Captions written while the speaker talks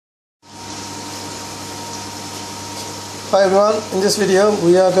Hi everyone, in this video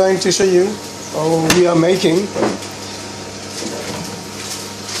we are going to show you we are making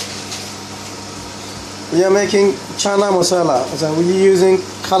chana masala. So we are using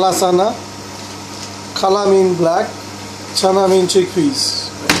kala chana. Kala mean black, chana mean chickpeas,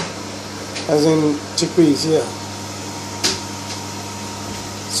 as in chickpeas, yeah.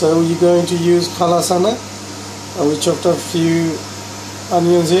 So we're going to use kala chana. We chopped up a few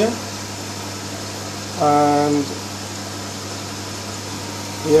onions here, and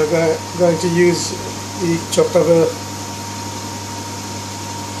we are going to use, we chopped up a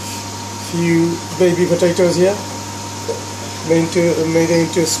few baby potatoes here, made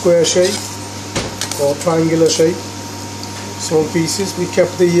into square shape or triangular shape, small pieces. We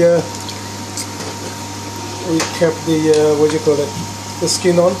kept the what do you call it, the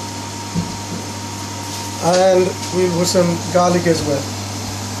skin on, and we put some garlic as well.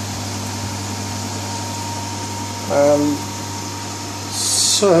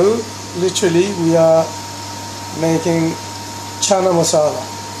 So literally we are making chana masala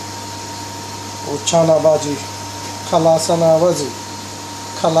or Chana Bhaji, Kala Chana Bhaji,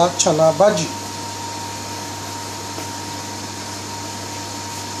 Kala Chana Bhaji.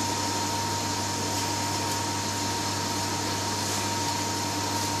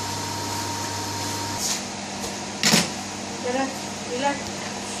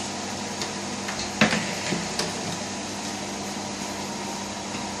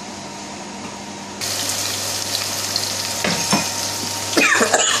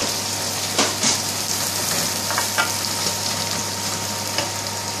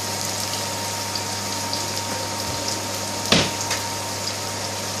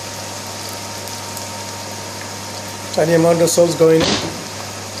 Tiny amount of salt going in.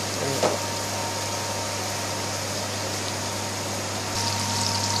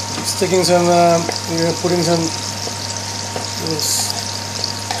 Sticking some, we are putting some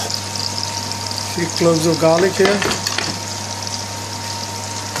few cloves of garlic here.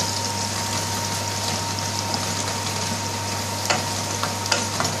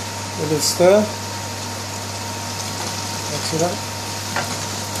 Let it stir. Mix it up.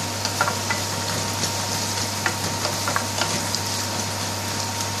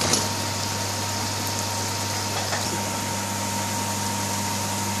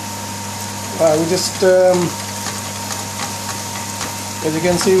 We just, as you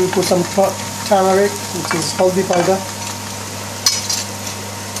can see, we put some turmeric, which is haldi powder.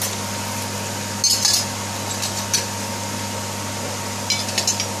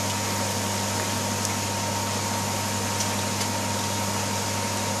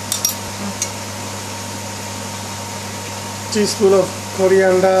 Teaspoon of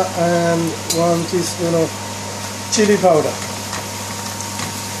coriander and 1 teaspoon of chili powder.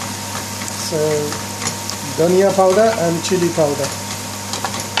 So, dhania powder and chili powder.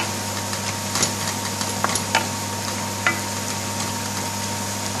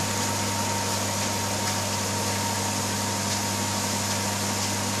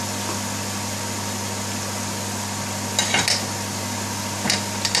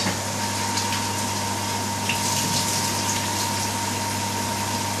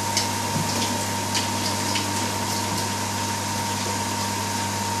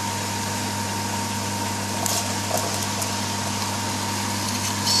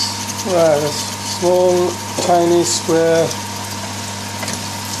 Right, a small tiny square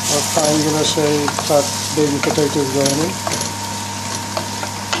or triangular shape cut baby potatoes going in.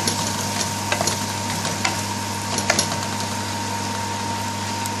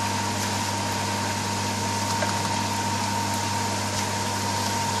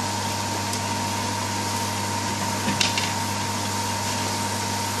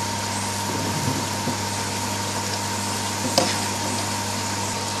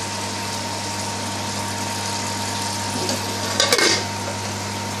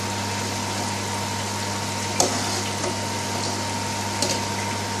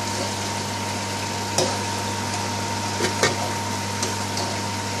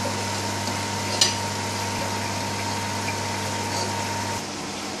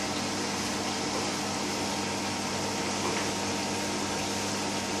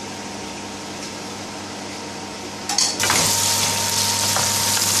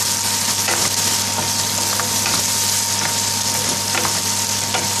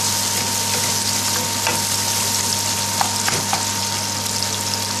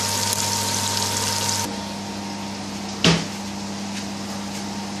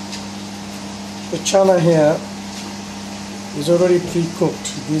 The chana here is already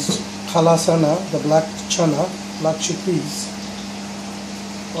pre-cooked. This kala chana, the black chana, black chickpeas,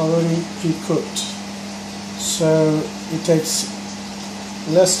 already pre-cooked. So it takes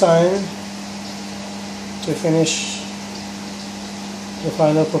less time to finish the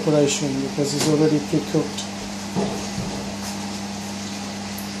final preparation because it's already pre-cooked.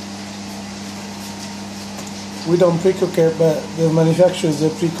 We don't pre-cook it, but the manufacturers, they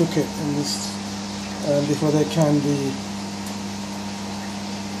pre-cook it in this before they can the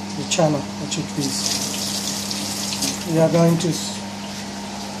chana, the chickpeas. We are going to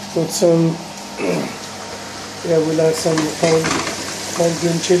put some, we'll add some whole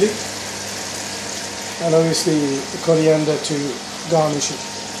green chili and obviously the coriander to garnish it.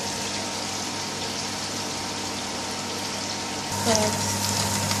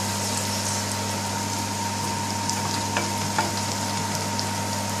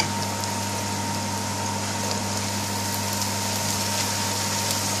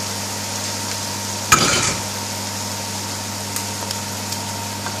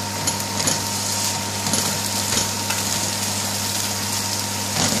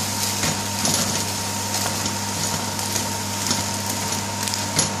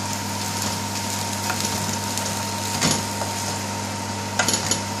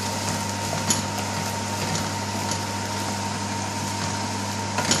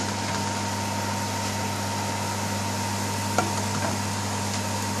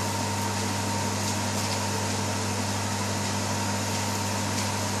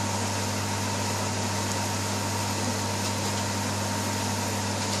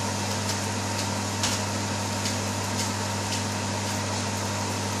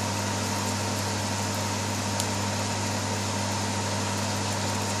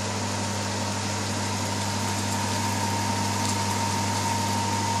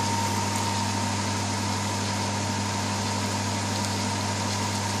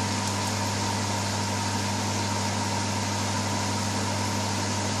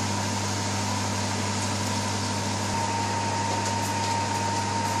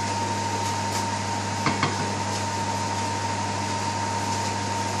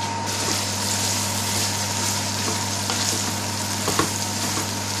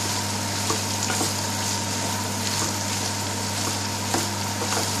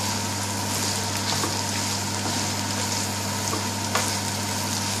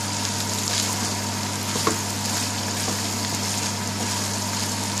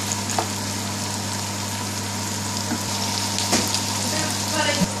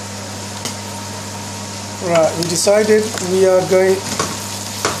 Right, we decided we are going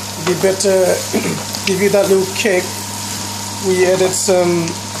to be better give you that little kick. We added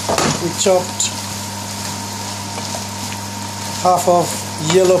we chopped half of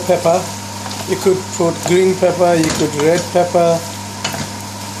yellow pepper. You could put green pepper, you could red pepper,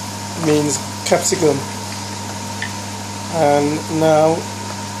 means capsicum. And now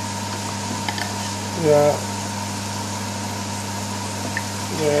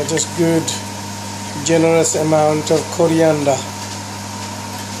just good generous amount of coriander.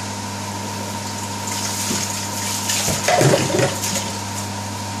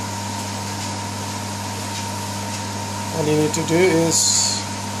 All you need to do is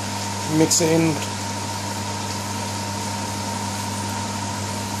mix it in.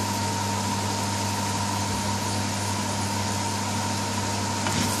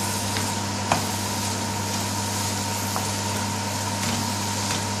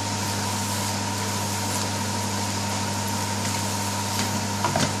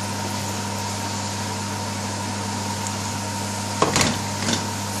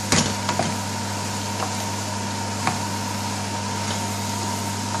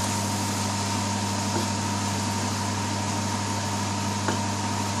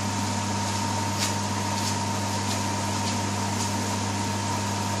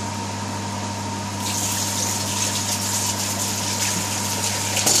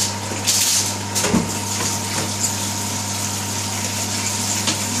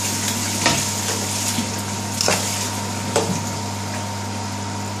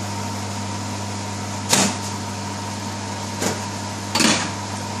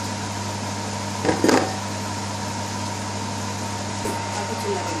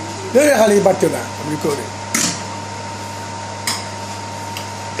 Very highly batula, I'm recording.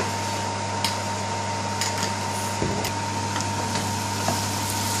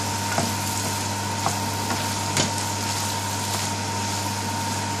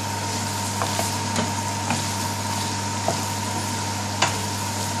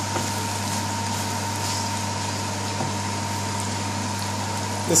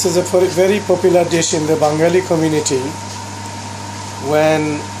 This is a very popular dish in the Bengali community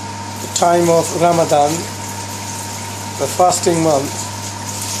when the time of Ramadan, the fasting month,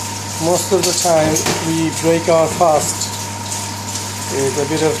 most of the time we break our fast with a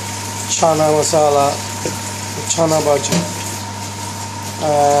bit of chana masala, Chana Bhaji,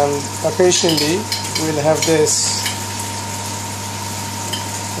 and occasionally we'll have this.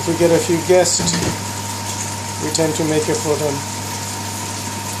 If we get a few guests, we tend to make it for them.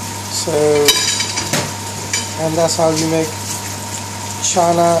 So, and that's how you make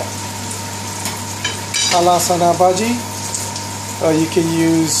Chana Bhaji, or you can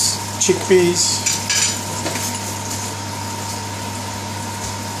use chickpeas.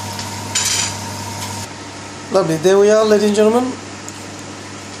 Lovely. There we are, ladies and gentlemen.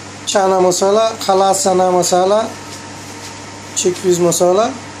 Chana masala, khala sana masala, chickpeas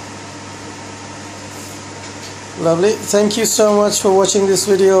masala. Lovely. Thank you so much for watching this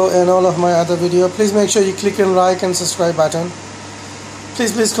video and all of my other video. Please make sure you click on like and subscribe button.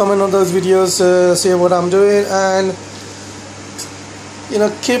 Please comment on those videos, see what I'm doing, and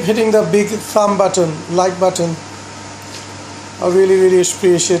keep hitting the big thumb button, like button. I really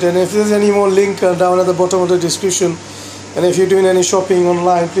appreciate it. And if there's any more link down at the bottom of the description, and if you're doing any shopping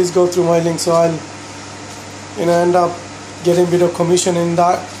online, please go through my link, so I'll end up getting a bit of commission in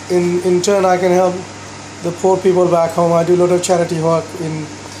that. In turn, I can help the poor people back home. I do a lot of charity work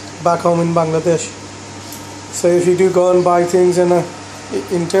back home in Bangladesh. So if you do go and buy things, and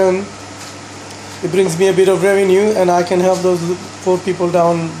in turn it brings me a bit of revenue, and I can help those poor people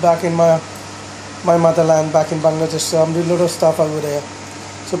back in my motherland, back in Bangladesh. So I'm doing a lot of stuff over there.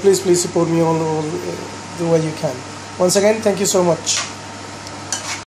 So please support me all the way you can. Once again, thank you so much.